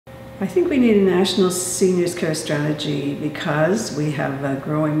I think we need a national seniors care strategy because we have a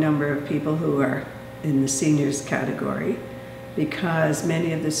growing number of people who are in the seniors category, because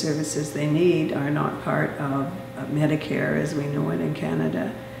many of the services they need are not part of Medicare as we know it in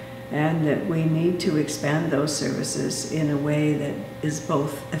Canada, and that we need to expand those services in a way that is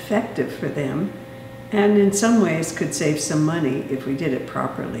both effective for them and in some ways could save some money if we did it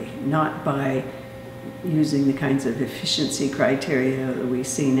properly, not by using the kinds of efficiency criteria that we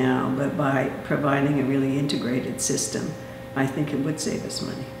see now, but by providing a really integrated system. I think it would save us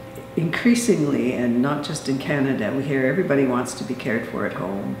money. Increasingly, and not just in Canada, we hear everybody wants to be cared for at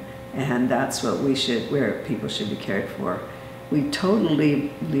home, and that's what where people should be cared for. We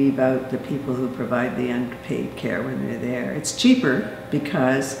totally leave out the people who provide the unpaid care when they're there. It's cheaper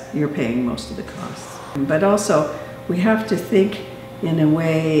because you're paying most of the costs. But also, we have to think in a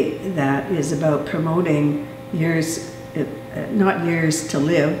way that is about promoting years, not years to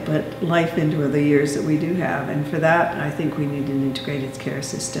live, but life into the years that we do have. And for that, I think we need an integrated care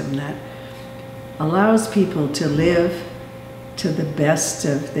system that allows people to live to the best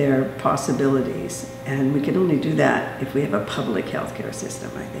of their possibilities. And we can only do that if we have a public healthcare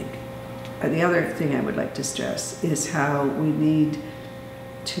system, I think. The other thing I would like to stress is how we need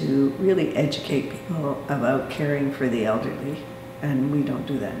to really educate people about caring for the elderly, and we don't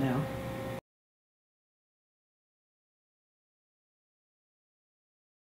do that now.